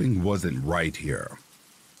 Something wasn't right here.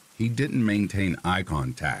 He didn't maintain eye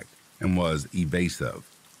contact and was evasive.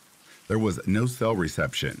 There was no cell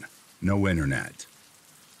reception, no internet.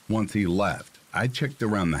 Once he left, I checked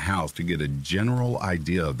around the house to get a general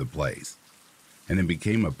idea of the place, and it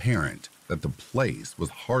became apparent that the place was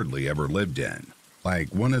hardly ever lived in. Like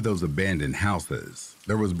one of those abandoned houses,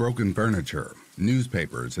 there was broken furniture,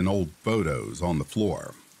 newspapers, and old photos on the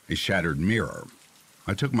floor, a shattered mirror.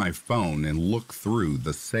 I took my phone and looked through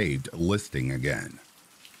the saved listing again.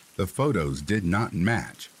 The photos did not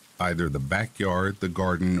match either the backyard, the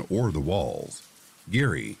garden, or the walls.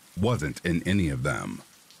 Gary wasn't in any of them.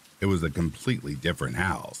 It was a completely different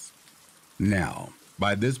house. Now,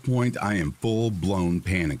 by this point, I am full-blown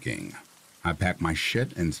panicking. I pack my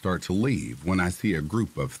shit and start to leave when I see a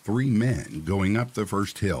group of 3 men going up the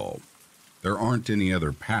first hill. There aren't any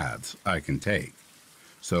other paths I can take,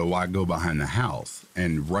 so I go behind the house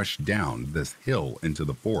and rush down this hill into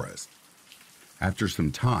the forest. After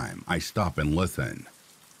some time, I stop and listen.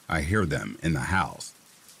 I hear them in the house.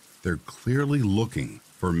 They're clearly looking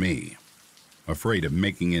for me. Afraid of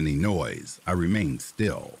making any noise, I remain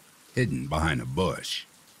still, hidden behind a bush.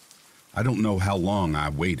 I don't know how long I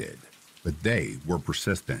waited, but they were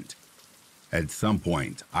persistent. At some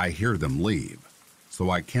point, I hear them leave, so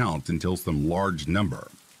I count until some large number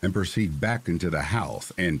and proceed back into the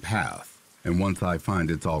house and path. And once I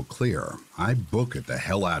find it's all clear, I book it the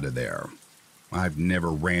hell out of there. I've never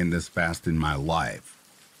ran this fast in my life,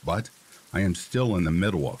 but I am still in the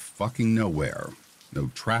middle of fucking nowhere. No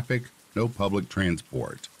traffic, no public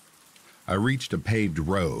transport. I reached a paved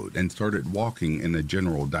road and started walking in the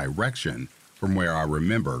general direction from where I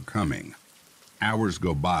remember coming. Hours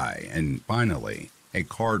go by, and finally, a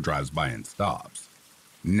car drives by and stops.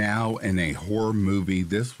 Now, in a horror movie,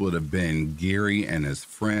 this would have been Gary and his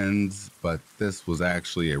friends, but this was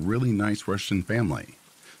actually a really nice Russian family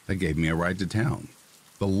that gave me a ride to town.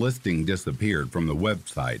 The listing disappeared from the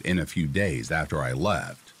website in a few days after I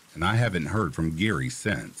left, and I haven't heard from Gary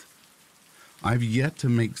since. I've yet to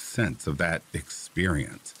make sense of that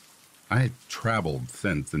experience. I had traveled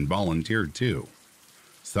since and volunteered too.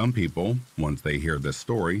 Some people, once they hear this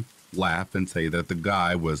story, laugh and say that the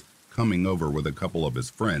guy was coming over with a couple of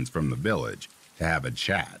his friends from the village to have a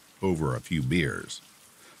chat over a few beers.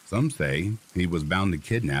 Some say he was bound to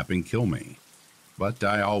kidnap and kill me, but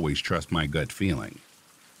I always trust my gut feeling.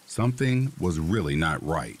 Something was really not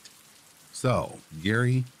right. So,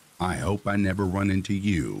 Gary, I hope I never run into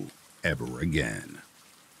you ever again.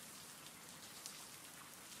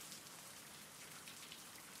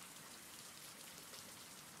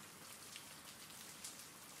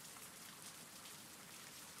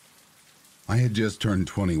 I had just turned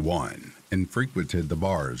 21 and frequented the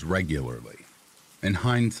bars regularly. In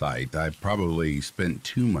hindsight, I probably spent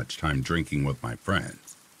too much time drinking with my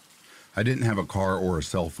friends. I didn't have a car or a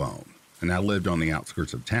cell phone, and I lived on the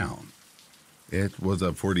outskirts of town. It was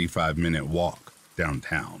a 45-minute walk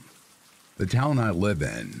downtown. The town I live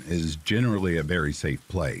in is generally a very safe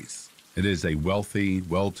place. It is a wealthy,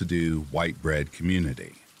 well-to-do, white-bread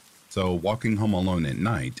community. So walking home alone at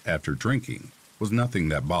night after drinking was nothing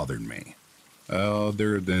that bothered me,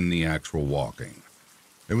 other than the actual walking.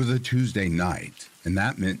 It was a Tuesday night, and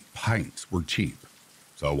that meant pints were cheap.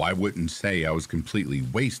 So I wouldn't say I was completely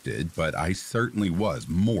wasted, but I certainly was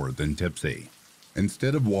more than tipsy.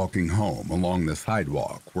 Instead of walking home along the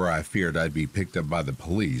sidewalk where I feared I'd be picked up by the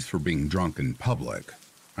police for being drunk in public,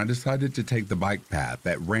 I decided to take the bike path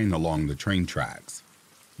that ran along the train tracks.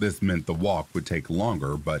 This meant the walk would take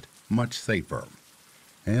longer but much safer,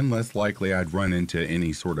 and less likely I'd run into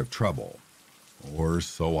any sort of trouble. Or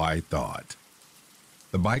so I thought.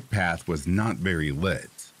 The bike path was not very lit,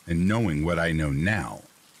 and knowing what I know now,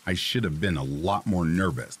 I should have been a lot more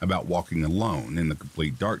nervous about walking alone in the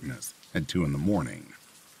complete darkness at 2 in the morning.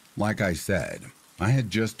 Like I said, I had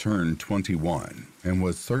just turned 21 and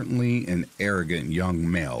was certainly an arrogant young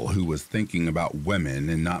male who was thinking about women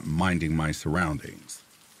and not minding my surroundings.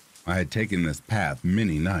 I had taken this path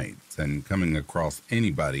many nights, and coming across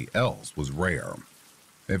anybody else was rare.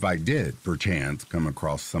 If I did, perchance, come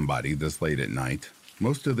across somebody this late at night,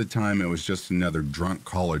 most of the time it was just another drunk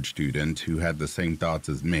college student who had the same thoughts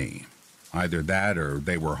as me. Either that or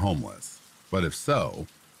they were homeless. But if so,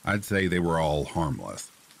 I'd say they were all harmless.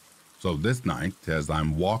 So this night, as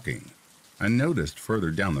I'm walking, I noticed further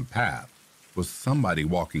down the path was somebody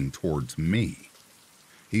walking towards me.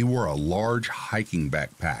 He wore a large hiking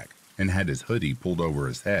backpack and had his hoodie pulled over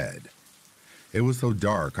his head. It was so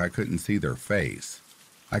dark I couldn't see their face.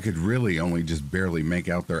 I could really only just barely make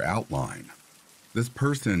out their outline. This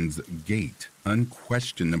person's gait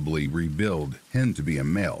unquestionably revealed him to be a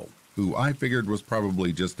male, who I figured was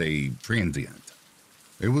probably just a transient.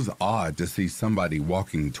 It was odd to see somebody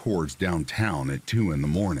walking towards downtown at 2 in the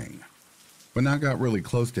morning. When I got really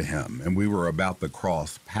close to him and we were about to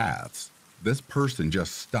cross paths, This person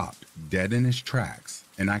just stopped dead in his tracks,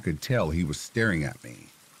 and I could tell he was staring at me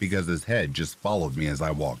because his head just followed me as I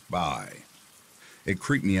walked by. It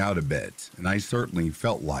creeped me out a bit, and I certainly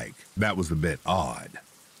felt like that was a bit odd.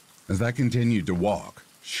 As I continued to walk,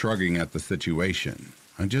 shrugging at the situation,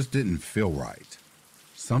 I just didn't feel right.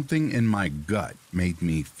 Something in my gut made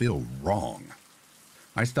me feel wrong.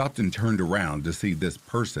 I stopped and turned around to see this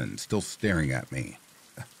person still staring at me.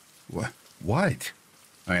 What?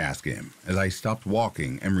 I asked him as I stopped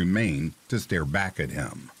walking and remained to stare back at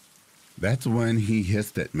him. That's when he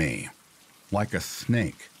hissed at me, like a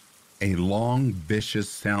snake, a long,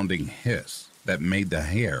 vicious-sounding hiss that made the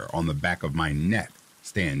hair on the back of my neck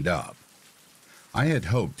stand up. I had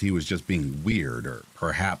hoped he was just being weird or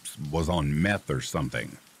perhaps was on meth or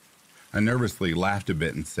something. I nervously laughed a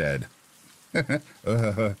bit and said,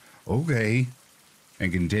 okay,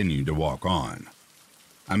 and continued to walk on.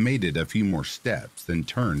 I made it a few more steps, then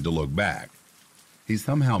turned to look back. He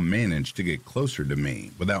somehow managed to get closer to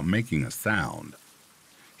me without making a sound.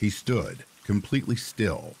 He stood completely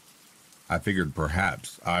still. I figured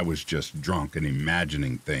perhaps I was just drunk and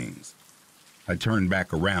imagining things. I turned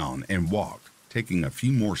back around and walked, taking a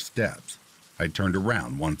few more steps. I turned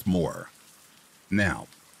around once more. Now,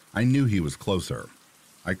 I knew he was closer.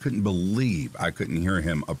 I couldn't believe I couldn't hear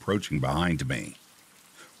him approaching behind me.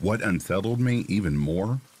 What unsettled me even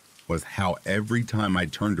more was how every time I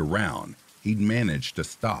turned around, he'd manage to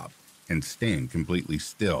stop and stand completely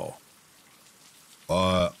still.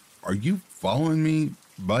 Are you following me,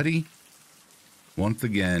 buddy? Once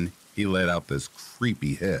again, he let out this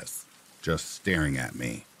creepy hiss, just staring at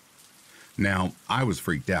me. Now, I was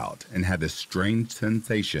freaked out and had this strange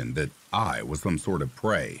sensation that I was some sort of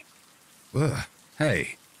prey. Ugh,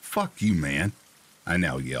 hey, fuck you, man, I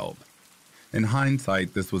now yelled. In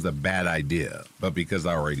hindsight, this was a bad idea, but because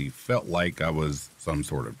I already felt like I was some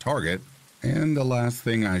sort of target, and the last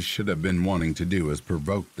thing I should have been wanting to do is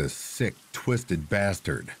provoke this sick, twisted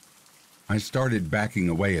bastard. I started backing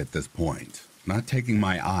away at this point, not taking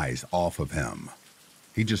my eyes off of him.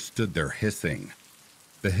 He just stood there hissing.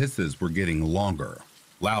 The hisses were getting longer,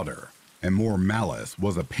 louder, and more malice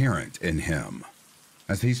was apparent in him.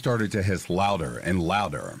 As he started to hiss louder and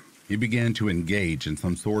louder, he began to engage in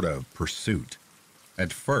some sort of pursuit.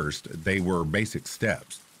 At first, they were basic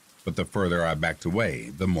steps, but the further I backed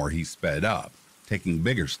away, the more he sped up, taking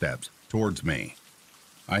bigger steps towards me.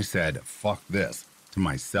 I said, fuck this, to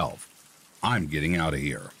myself. I'm getting out of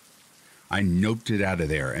here. I noped it out of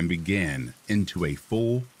there and began into a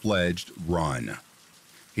full-fledged run.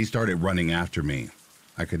 He started running after me.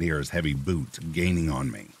 I could hear his heavy boots gaining on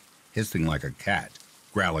me, hissing like a cat,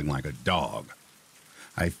 growling like a dog.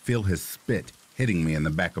 I feel his spit hitting me in the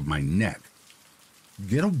back of my neck.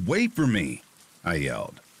 Get away from me, I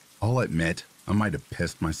yelled. I'll admit, I might have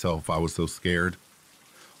pissed myself. I was so scared.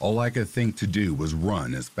 All I could think to do was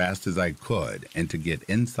run as fast as I could and to get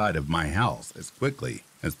inside of my house as quickly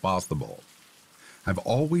as possible. I've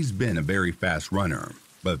always been a very fast runner,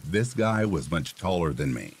 but this guy was much taller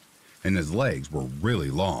than me, and his legs were really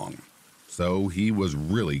long, so he was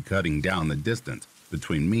really cutting down the distance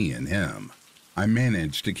between me and him. I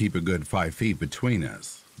managed to keep a good 5 feet between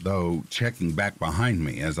us, though checking back behind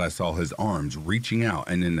me as I saw his arms reaching out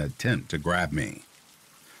in an attempt to grab me.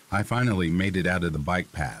 I finally made it out of the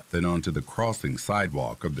bike path and onto the crossing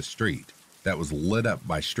sidewalk of the street that was lit up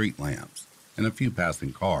by street lamps and a few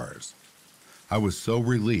passing cars. I was so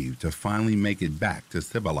relieved to finally make it back to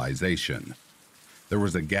civilization. There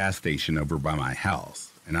was a gas station over by my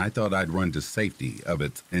house, and I thought I'd run to safety of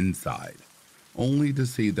its inside, only to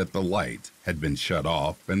see that the lights had been shut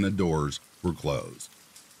off and the doors were closed.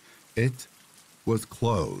 It was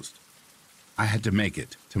closed. I had to make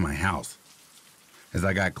it to my house. As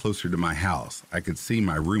I got closer to my house, I could see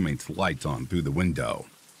my roommate's lights on through the window.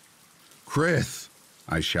 "Chris!"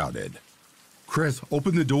 I shouted. "Chris,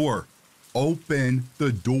 open the door! Open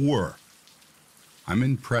the door!" I'm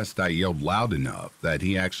impressed I yelled loud enough that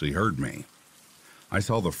he actually heard me. I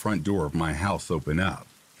saw the front door of my house open up,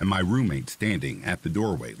 and my roommate standing at the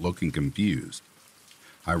doorway looking confused.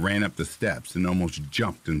 I ran up the steps and almost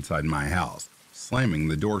jumped inside my house, slamming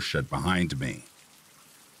the door shut behind me.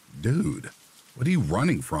 "Dude, what are you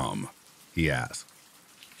running from?" he asked.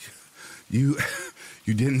 You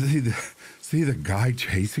didn't see the guy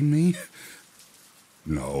chasing me?"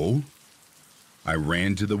 "No." I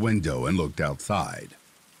ran to the window and looked outside.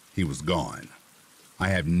 He was gone. I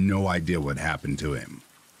have no idea what happened to him,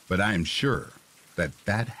 but I am sure that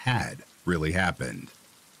had really happened.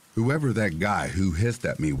 Whoever that guy who hissed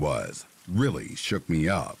at me was really shook me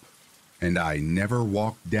up, and I never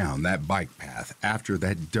walked down that bike path after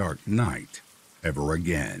that dark night ever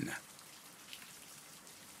again.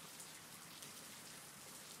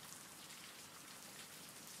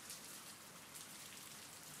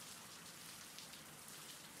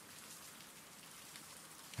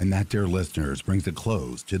 And that, dear listeners, brings a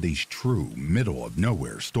close to these true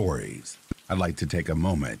middle-of-nowhere stories. I'd like to take a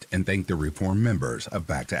moment and thank the reform members of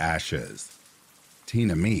Back to Ashes.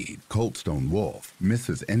 Tina Mead, Coldstone Wolf,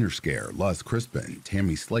 Mrs. Ennerscare, Luz Crispin,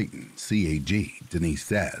 Tammy Slayton, CAG,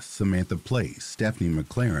 Denise S., Samantha Place, Stephanie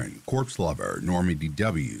McLaren, Corpse Lover, Normie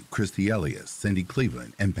DW, Christy Elias, Cindy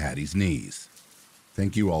Cleveland, and Patty's niece.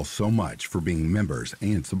 Thank you all so much for being members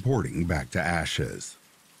and supporting Back to Ashes.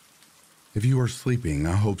 If you are sleeping,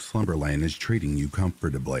 I hope Slumberland is treating you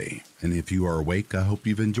comfortably. And if you are awake, I hope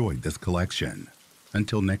you've enjoyed this collection.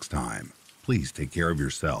 Until next time, please take care of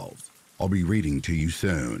yourselves. I'll be reading to you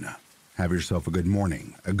soon. Have yourself a good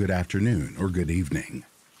morning, a good afternoon, or good evening.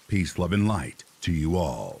 Peace, love, and light to you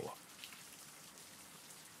all.